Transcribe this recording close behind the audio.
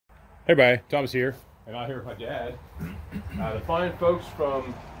Hey everybody, Thomas here, and I'm here with my dad. The fine folks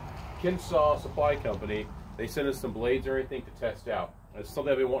from Kenne-SAW Supply Company, they sent us some blades and everything to test out. It's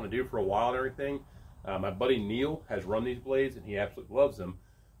something I've been wanting to do for a while and everything. My buddy Neil has run these blades and he absolutely loves them.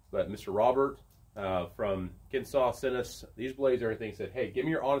 But Mr. Robert from Kenne-SAW sent us these blades and everything, said, hey, give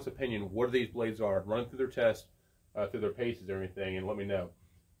me your honest opinion, what these blades are, run them through their tests, through their paces and everything, and let me know.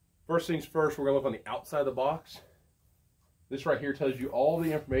 First things first, we're going to look on the outside of the box. This right here tells you all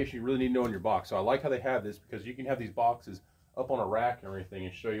the information you really need to know in your box. So I like how they have this because you can have these boxes up on a rack and everything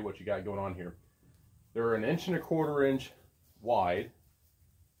and show you what you got going on here. They're 1¼ inch wide.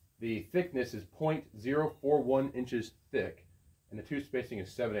 The thickness is 0.041 inches thick, and the tooth spacing is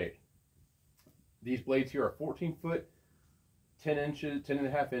 7/8. These blades here are 14 foot, 10 inches,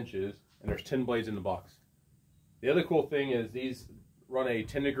 10.5 inches, and there's 10 blades in the box. The other cool thing is these run a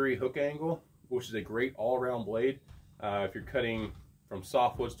 10-degree hook angle, which is a great all-around blade. If you're cutting from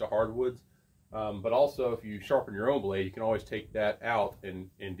softwoods to hardwoods, but also if you sharpen your own blade, you can always take that out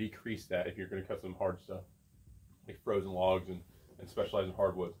and decrease that if you're going to cut some hard stuff, like frozen logs and specialize in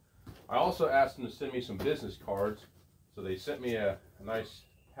hardwoods. I also asked them to send me some business cards, so they sent me a nice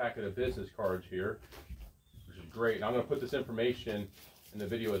packet of business cards here, which is great. And I'm going to put this information in the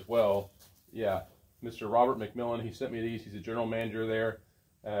video as well. Yeah, Mr. Robert McMillan, he sent me these. He's a general manager there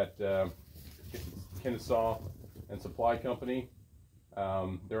at Kenne-SAW Supply Company.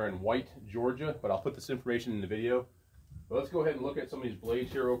 They're in White, Georgia, but I'll put this information in the video. But let's go ahead and look at some of these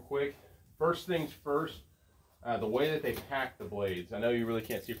blades here real quick. First things first, the way that they pack the blades. I know you really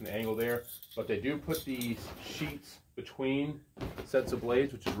can't see from the angle there, but they do put these sheets between sets of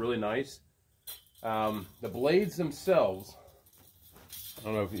blades, which is really nice. The blades themselves, I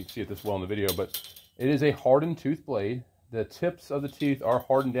don't know if you can see it this well in the video, but it is a hardened tooth blade. The tips of the teeth are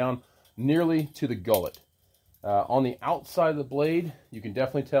hardened down nearly to the gullet. On the outside of the blade, you can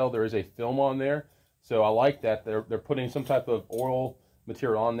definitely tell there is a film on there. So I like that. They're putting some type of oil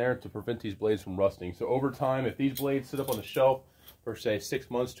material on there to prevent these blades from rusting. So over time, if these blades sit up on the shelf for say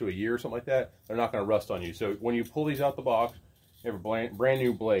 6 months to a year or something like that, they're not going to rust on you. So when you pull these out the box, you have a brand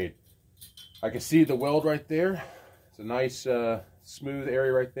new blade. I can see the weld right there. It's a nice smooth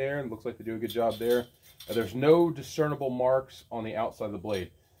area right there, and it looks like they do a good job there. There's no discernible marks on the outside of the blade.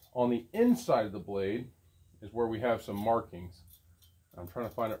 On the inside of the blade is where we have some markings. I'm trying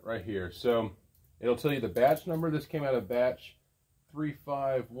to find it right here. So it'll tell you the batch number. This came out of batch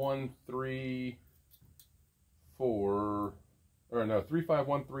 3513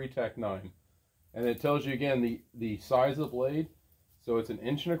 Tac 9. And it tells you again the size of the blade. So it's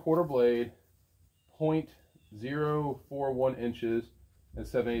 1¼ blade, 0.041 inches, and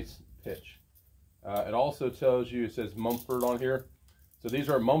 7/8 pitch. It also tells you, it says Mumford on here. So these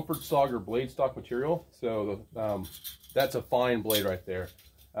are Mumford Sauger blade stock material. So that's a fine blade right there.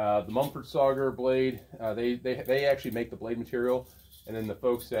 The Mumford Sauger blade, they actually make the blade material, and then the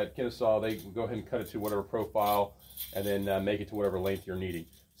folks at Kenne-SAW, they go ahead and cut it to whatever profile, and then make it to whatever length you're needing.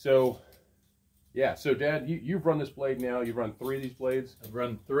 So yeah, so Dad, you've run this blade now. You've run 3 of these blades. I've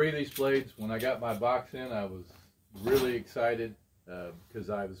run 3 of these blades. When I got my box in, I was really excited. Because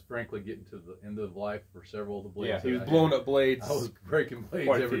I was frankly getting to the end of life for several of the blades. Yeah, he was blowing up blades. I was breaking blades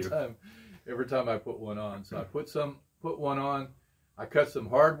every time I put one on. So I put one on. I cut some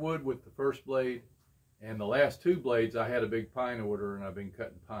hardwood with the first blade, and the last 2 blades I had a big pine order, and I've been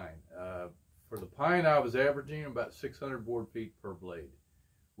cutting pine. For the pine, I was averaging about 600 board feet per blade,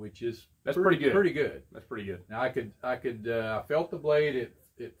 which is pretty good. That's pretty good. Now I felt the blade.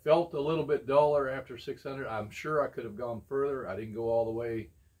 It felt a little bit duller after 600. I'm sure I could have gone further. I didn't go all the way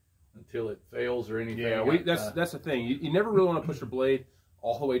until it fails or anything. Yeah, that's the thing. You never really want to push your blade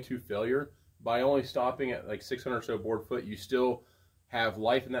all the way to failure. By only stopping at like 600 or so board foot, you still have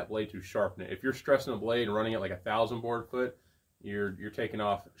life in that blade to sharpen it. If you're stressing a blade and running it like 1,000 board foot, you're taking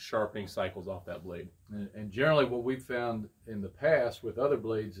off sharpening cycles off that blade. And generally what we've found in the past with other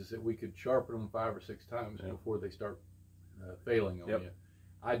blades is that we could sharpen them 5 or 6 times before they start failing on you.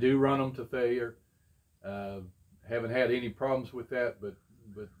 I do run them to failure. Haven't had any problems with that, but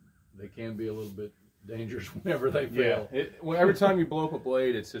they can be a little bit dangerous whenever they fail. Yeah. Every time you blow up a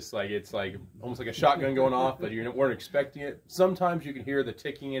blade, it's like almost like a shotgun going off, but you weren't expecting it. Sometimes you can hear the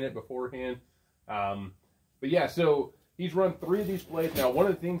ticking in it beforehand. But yeah, so he's run 3 of these blades. Now, one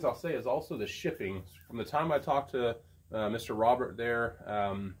of the things I'll say is also the shipping. From the time I talked to Mr. Robert there,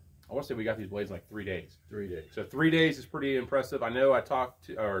 I want to say we got these blades in like 3 days. 3 days. So 3 days is pretty impressive. I know I talked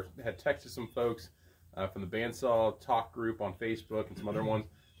to, or had texted some folks from the bandsaw talk group on Facebook and some other ones.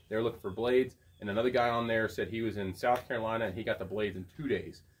 They were looking for blades, and another guy on there said he was in South Carolina and he got the blades in 2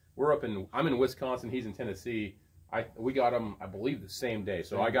 days. I'm in Wisconsin, he's in Tennessee. We got them, I believe, the same day.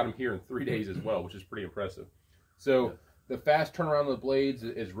 So I got them here in 3 days as well, which is pretty impressive. So the fast turnaround of the blades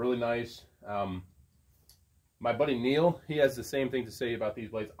is really nice. My buddy Neil, he has the same thing to say about these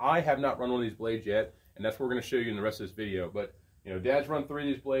blades. I have not run one of these blades yet, and that's what we're going to show you in the rest of this video. But you know, Dad's run 3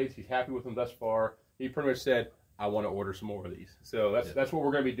 of these blades. He's happy with them thus far. He pretty much said, I want to order some more of these. So that's what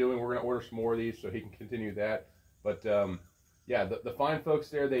we're going to be doing. We're going to order some more of these so he can continue that. But yeah, the fine folks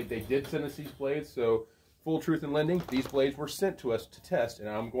there, they did send us these blades. So full truth in lending, these blades were sent to us to test, and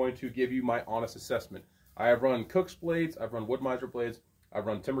I'm going to give you my honest assessment. I have run Cook's blades, I've run Wood-Mizer blades, I've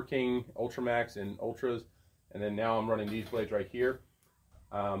run Timber King Ultramax and Ultras, and then now I'm running these blades right here.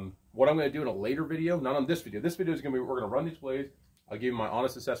 What I'm going to do in a later video, not on this video. This video is going to be, we're going to run these blades. I'll give you my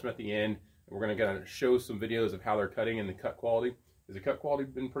honest assessment at the end. And we're going to show some videos of how they're cutting and the cut quality. Has the cut quality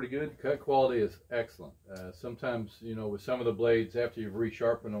been pretty good? Cut quality is excellent. Sometimes, you know, with some of the blades, after you've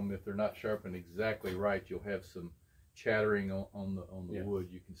resharpened them, if they're not sharpened exactly right, you'll have some chattering on the wood.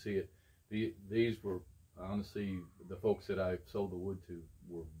 You can see it. These were, honestly, the folks that I've sold the wood to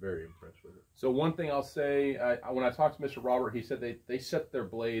were very impressed with it. So one thing I'll say, when I talked to Mr. Robert, he said they set their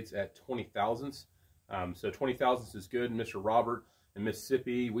blades at 20 thousandths. So 20 thousandths is good. And Mr. Robert in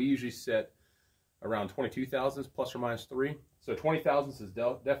Mississippi, we usually set around 22 thousandths plus or minus 3. So 20 thousandths is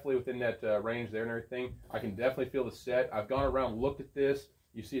definitely within that range there and everything. I can definitely feel the set. I've gone around, looked at this.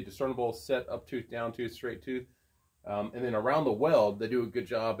 You see a discernible set, up tooth, down tooth, straight tooth. And then around the weld, they do a good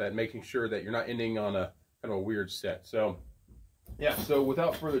job at making sure that you're not ending on a kind of a weird set. So yeah, so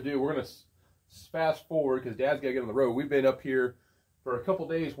without further ado, we're going to fast forward because Dad's got to get on the road. We've been up here for a couple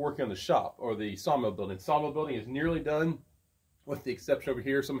days working on the shop, or the sawmill building. Sawmill building is nearly done, with the exception over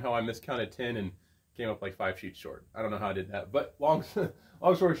here. Somehow I miscounted 10 and came up like 5 sheets short. I don't know how I did that, but long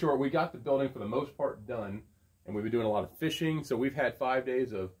story short, we got the building for the most part done, and we've been doing a lot of fishing. So we've had 5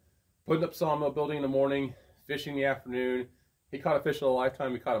 days of putting up sawmill building in the morning, fishing in the afternoon. He caught a fish of a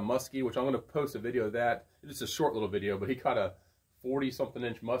lifetime. He caught a muskie, which I'm going to post a video of that. It's a short little video, but he caught a 40-something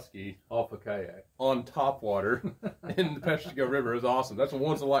inch muskie off a kayak on top water in the Peshtigo River. It was awesome. That's a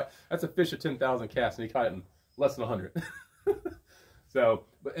once in a life. That's a fish of 10,000 casts, and he caught it in less than 100. So,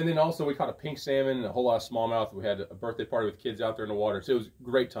 and then also we caught a pink salmon and a whole lot of smallmouth. We had a birthday party with kids out there in the water, so it was a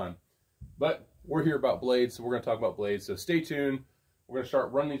great time. But we're here about blades, so we're going to talk about blades. So stay tuned. We're going to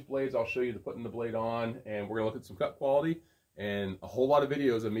start running these blades. I'll show you putting the blade on, and we're going to look at some cut quality and a whole lot of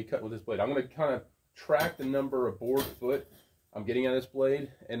videos of me cutting with this blade. I'm going to kind of track the number of board foot I'm getting on this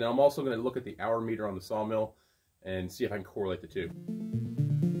blade, and then I'm also going to look at the hour meter on the sawmill and see if I can correlate the two.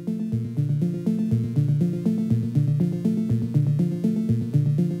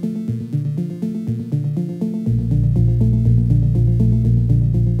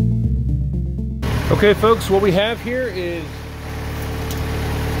 Okay folks, what we have here is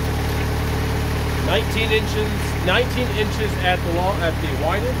 19 inches at the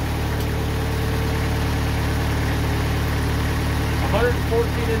widest,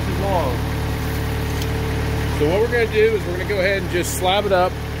 114 inches long. So what we're going to do is we're going to go ahead and just slab it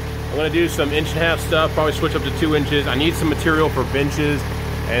up. I'm going to do some 1.5 inch stuff, probably switch up to 2 inches. I need some material for benches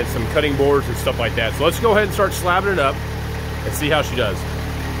and some cutting boards and stuff like that. So let's go ahead and start slabbing it up and see how she does.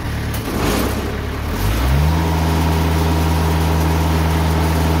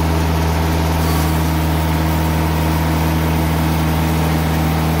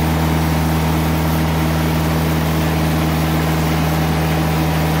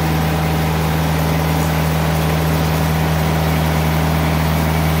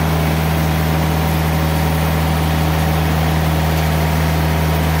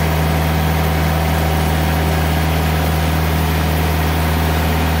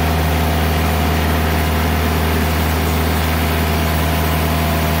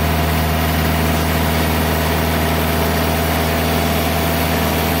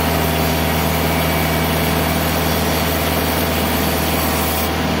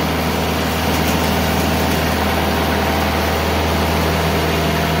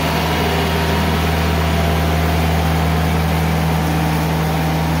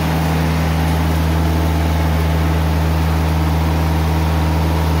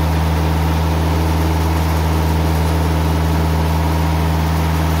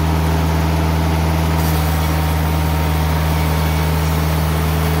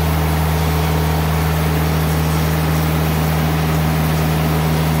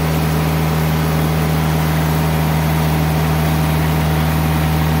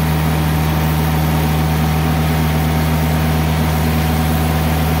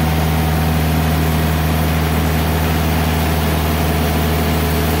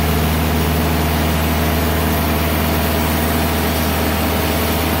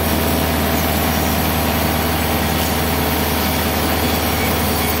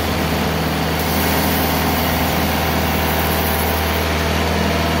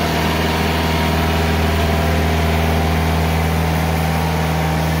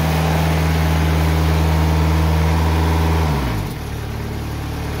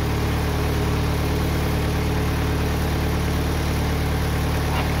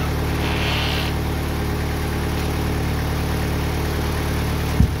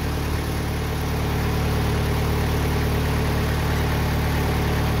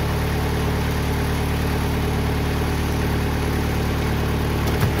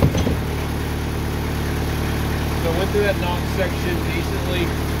 through that knot section decently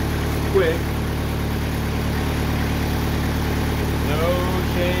quick. No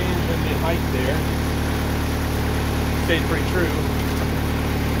change in the height there. Stayed pretty true.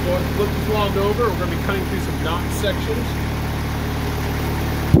 So let's flip this log over. We're going to be cutting through some knot sections.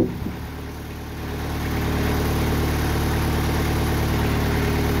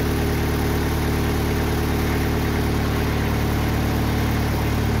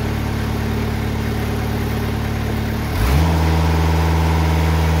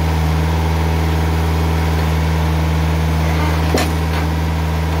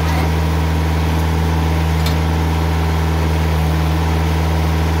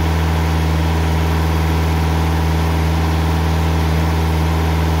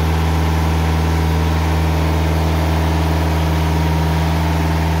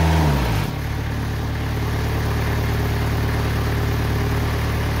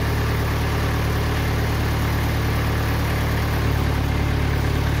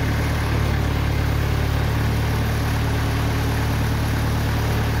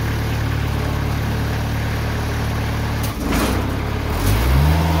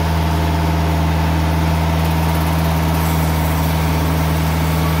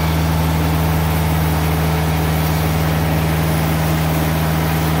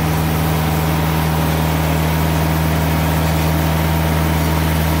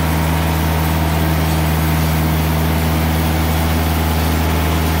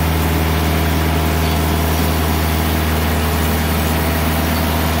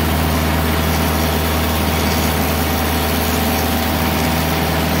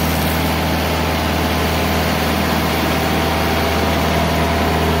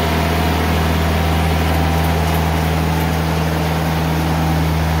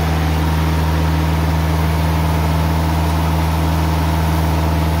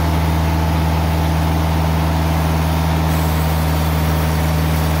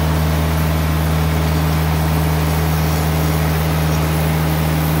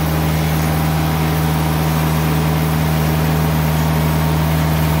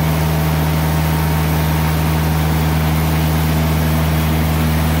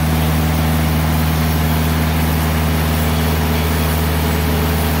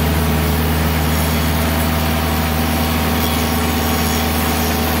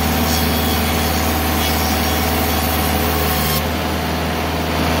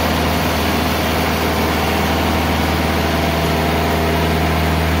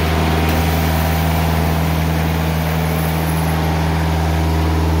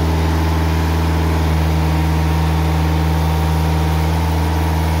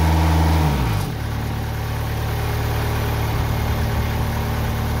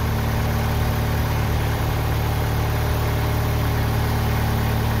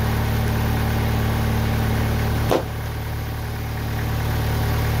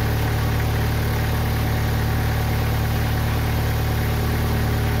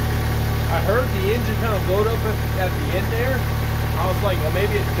 Kind of load up at the end there. I was like, well,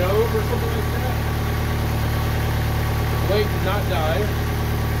 maybe it dove or something like that. The blade did not die.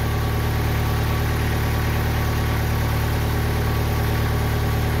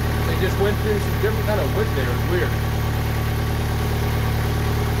 They just went through some different kind of wood there. It was weird.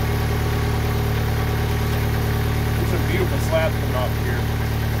 There's some beautiful slabs coming off here.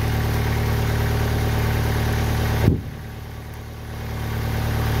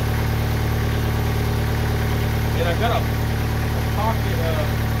 And I got a pocket of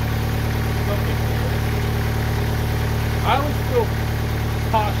something here. I always feel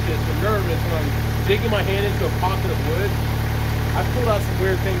cautious or nervous when I'm digging my hand into a pocket of wood. I pulled out some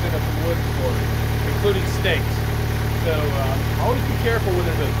weird things out of some wood before, including stakes. So always be careful when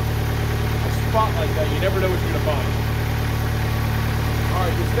there's a spot like that. You never know what you're going to find.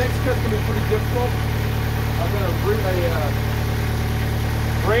 Alright, this next cut's going to be pretty difficult. I'm going to bring a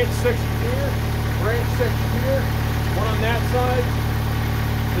branch section here. Branch section here, one on that side,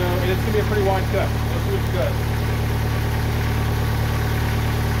 so it's going to be a pretty wide cut. Let's see what it does.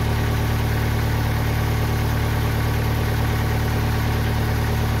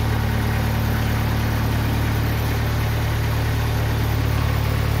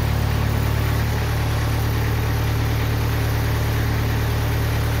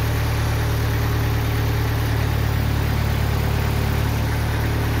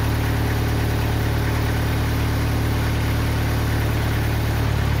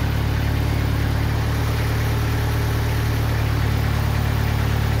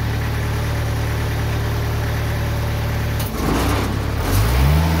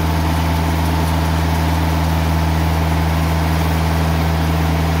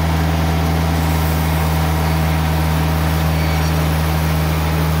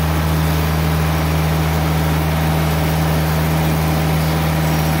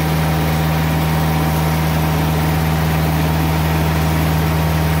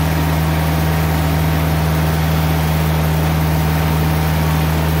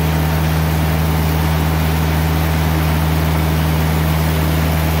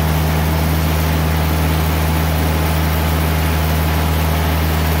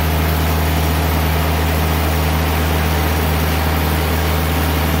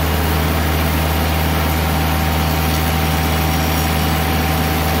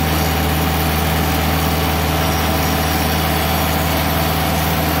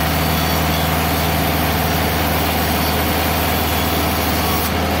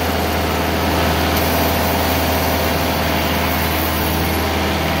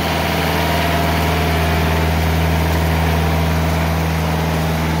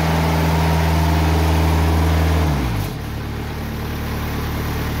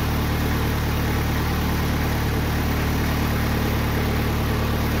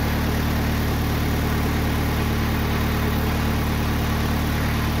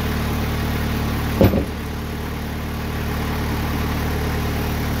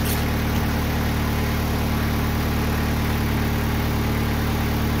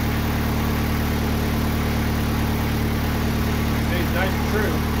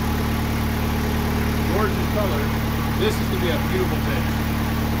 color, this is going to be a beautiful finish.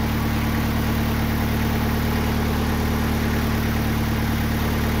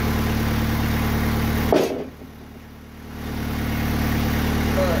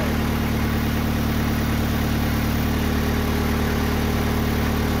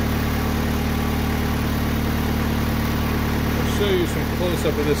 Show you some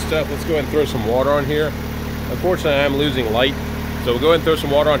close-up of this stuff. Let's go ahead and throw some water on here. Unfortunately, I'm losing light, so we'll go ahead and throw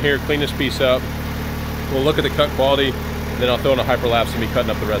some water on here, clean this piece up. We'll look at the cut quality, and then I'll throw in a hyperlapse and be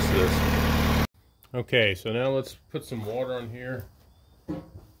cutting up the rest of this. Okay, so now let's put some water on here,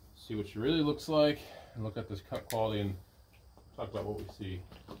 see what she really looks like, and look at this cut quality and talk about what we see.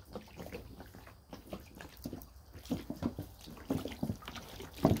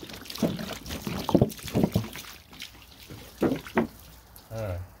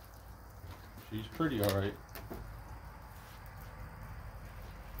 Alright, she's pretty alright.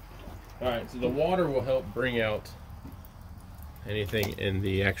 Alright, so the water will help bring out anything in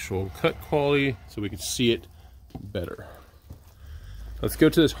the actual cut quality so we can see it better. Let's go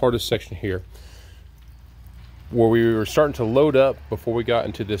to this hardest section here, where we were starting to load up before we got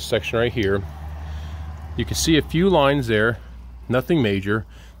into this section right here. You can see a few lines there, nothing major.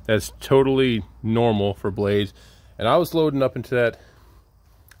 That's totally normal for blades. And I was loading up into that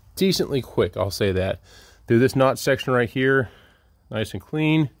decently quick, I'll say that. Through this knot section right here, nice and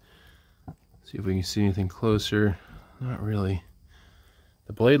clean. See if we can see anything closer. Not really.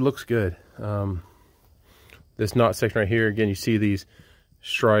 The blade looks good. This knot section right here, again, you see these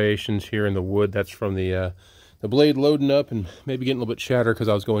striations here in the wood. That's from the blade loading up and maybe getting a little bit shattered because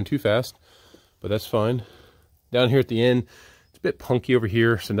I was going too fast, but that's fine. Down here at the end, it's a bit punky over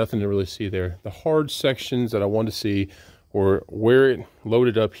here, so nothing to really see there. The hard sections that I wanted to see were where it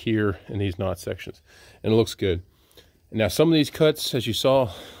loaded up here in these knot sections, and it looks good. Now, some of these cuts, as you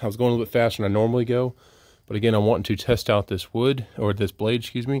saw, I was going a little bit faster than I normally go, but again, I'm wanting to test out this wood, or this blade,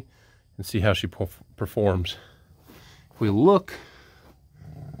 excuse me, and see how she performs. If we look,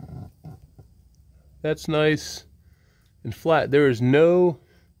 that's nice and flat. There is no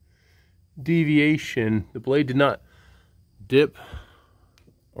deviation. The blade did not dip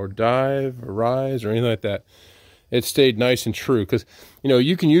or dive or rise or anything like that. It stayed nice and true, because you know,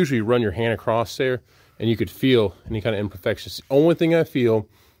 you can usually run your hand across there and you could feel any kind of imperfections. The only thing I feel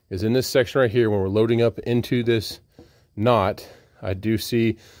is in this section right here, when we're loading up into this knot, I do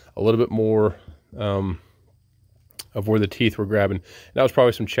see a little bit more of where the teeth were grabbing. And that was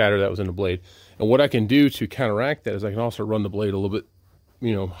probably some chatter that was in the blade. And what I can do to counteract that is I can also run the blade a little bit,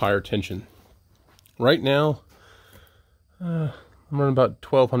 you know, higher tension. Right now, I'm running about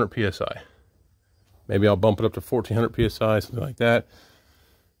 1200 psi. Maybe I'll bump it up to 1400 psi, something like that.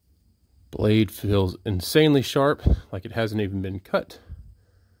 Blade feels insanely sharp, like it hasn't even been cut.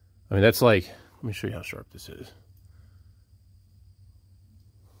 I mean, that's like, let me show you how sharp this is.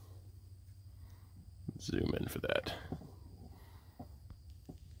 Zoom in for that.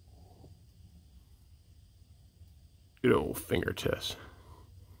 Good old finger test.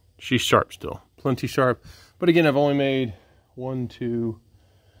 She's sharp still, plenty sharp. But again, I've only made 1, 2,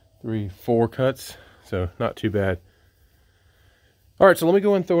 3, 4 cuts, so not too bad. All right, so let me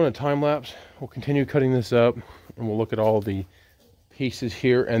go and throw in a time lapse. We'll continue cutting this up, and we'll look at all the pieces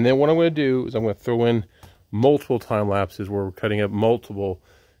here. And then what I'm going to do is I'm going to throw in multiple time lapses where we're cutting up multiple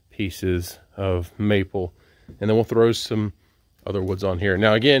pieces of maple, and then we'll throw some other woods on here.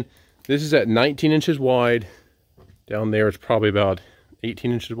 Now again, this is at 19 inches wide. Down there it's probably about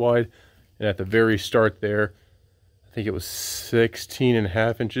 18 inches wide, and at the very start there, I think it was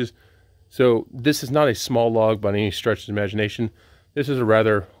 16.5 inches. So this is not a small log by any stretch of the imagination. This is a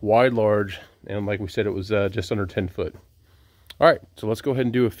rather wide, large, and like we said, it was just under 10 foot. All right, so let's go ahead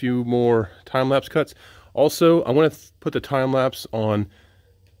and do a few more time-lapse cuts. Also, I'm going to put the time-lapse on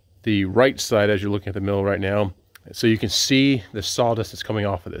the right side as you're looking at the mill right now, so you can see the sawdust that's coming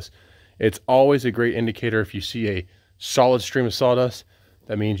off of this. It's always a great indicator if you see a solid stream of sawdust.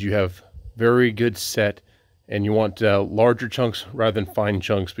 That means you have very good set, and you want larger chunks rather than fine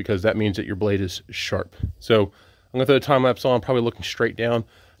chunks, because that means that your blade is sharp. So I'm going to throw the time lapse on, probably looking straight down.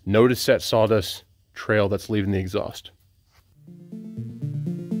 Notice that sawdust trail that's leaving the exhaust.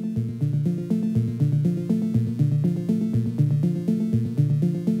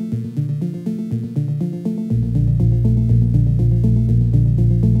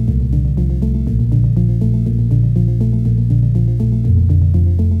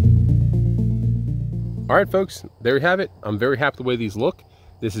 All right, folks, there you have it. I'm very happy the way these look.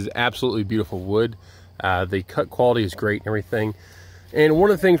 This is absolutely beautiful wood. The cut quality is great and everything. And one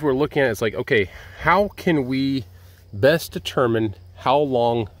of the things we're looking at is like, okay, how can we best determine how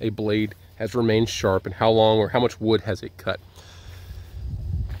long a blade has remained sharp and how long or how much wood has it cut.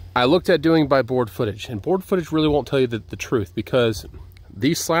 I looked at doing by board footage, and board footage really won't tell you the truth, because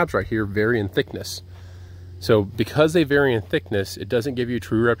these slabs right here vary in thickness. So because they vary in thickness, it doesn't give you a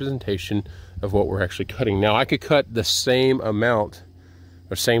true representation of what we're actually cutting. Now I could cut the same amount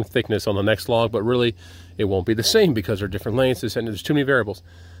or same thickness on the next log, but really it won't be the same because they're different lengths and there's too many variables.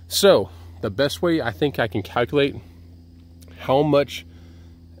 So the best way I think I can calculate how much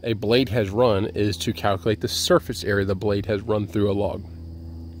a blade has run is to calculate the surface area the blade has run through a log.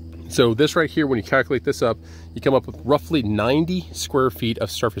 So this right here, when you calculate this up, you come up with roughly 90 square feet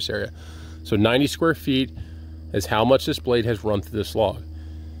of surface area. So 90 square feet is how much this blade has run through this log.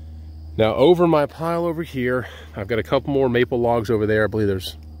 Now over my pile over here, I've got a couple more maple logs over there. I believe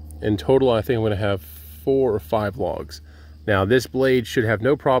there's, in total, I think I'm gonna have 4 or 5 logs. Now this blade should have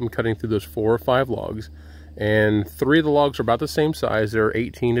no problem cutting through those 4 or 5 logs. And 3 of the logs are about the same size. They're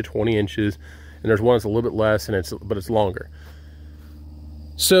 18 to 20 inches. And there's one that's a little bit less, but it's longer.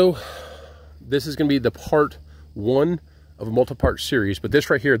 So this is gonna be the part 1 of a multi-part series, but this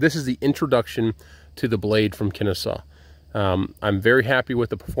right here, this is the introduction to the blade from Kenne-SAW. I'm very happy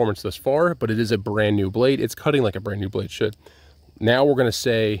with the performance thus far, but it is a brand new blade. It's cutting like a brand new blade should. Now we're gonna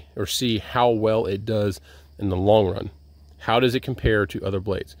say or see how well it does in the long run. How does it compare to other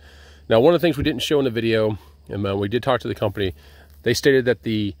blades? Now, one of the things we didn't show in the video, and we did talk to the company, they stated that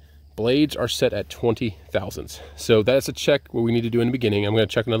the blades are set at 20 thousandths. So that's a check what we need to do in the beginning. I'm gonna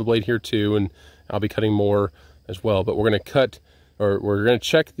check another blade here too, and I'll be cutting more as well, but we're going to cut, or we're going to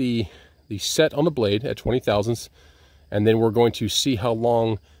check the set on the blade at 20 thousandths, and then we're going to see how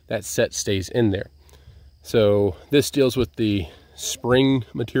long that set stays in there. So this deals with the spring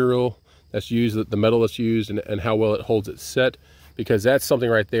material that's used, the metal that's used, and how well it holds its set, because that's something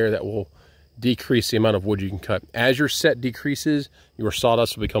right there that will decrease the amount of wood you can cut. As your set decreases, your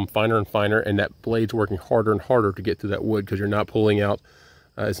sawdust will become finer and finer, and that blade's working harder and harder to get through that wood because you're not pulling out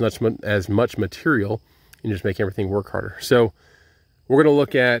as much material. And just make everything work harder. So we're going to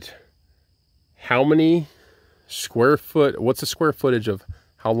look at how many square foot, what's the square footage of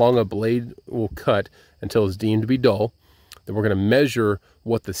how long a blade will cut until it's deemed to be dull. Then we're going to measure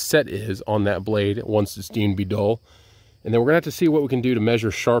what the set is on that blade once it's deemed to be dull. And then we're going to have to see what we can do to measure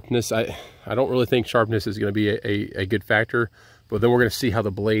sharpness. I don't really think sharpness is going to be a good factor, but then we're going to see how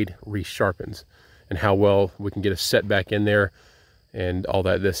the blade resharpens and how well we can get a set back in there and all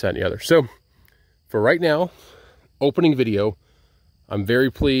that, this, that, and the other. So for right now, opening video, I'm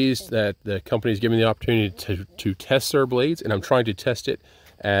very pleased that the company is giving me the opportunity to test their blades, and I'm trying to test it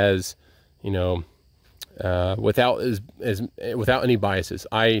as, you know, without any biases.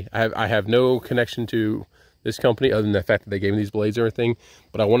 I have no connection to this company other than the fact that they gave me these blades and everything,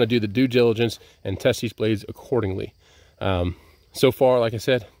 but I want to do the due diligence and test these blades accordingly. So far, like I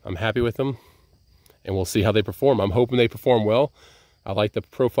said, I'm happy with them, and we'll see how they perform. I'm hoping they perform well. I like the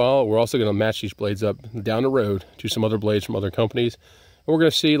profile. We're also going to match these blades up down the road to some other blades from other companies. And we're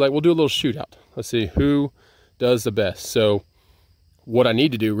going to see, like, we'll do a little shootout. Let's see who does the best. So what I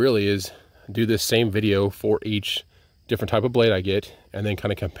need to do really is do this same video for each different type of blade I get, and then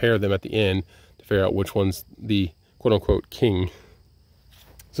kind of compare them at the end to figure out which one's the quote-unquote king.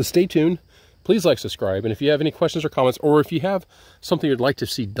 So stay tuned. Please like, subscribe, and if you have any questions or comments, or if you have something you'd like to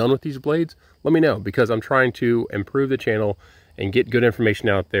see done with these blades, let me know, because I'm trying to improve the channel and get good information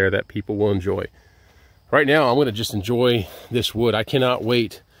out there that people will enjoy. Right now, I'm going to just enjoy this wood. I cannot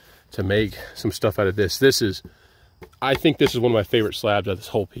wait to make some stuff out of this. I think this is one of my favorite slabs out of this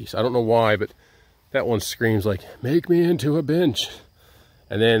whole piece. I don't know why, but that one screams like, make me into a bench.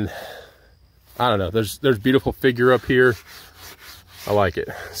 And then, I don't know, there's beautiful figure up here. I like it.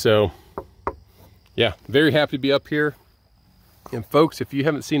 So, yeah, very happy to be up here. And folks, if you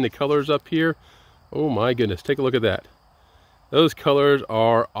haven't seen the colors up here, oh my goodness, take a look at that. Those colors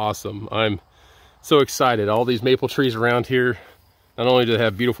are awesome. I'm so excited. All these maple trees around here, not only do they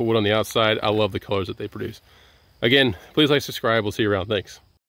have beautiful wood on the outside, I love the colors that they produce. Again, please like, subscribe. We'll see you around. Thanks.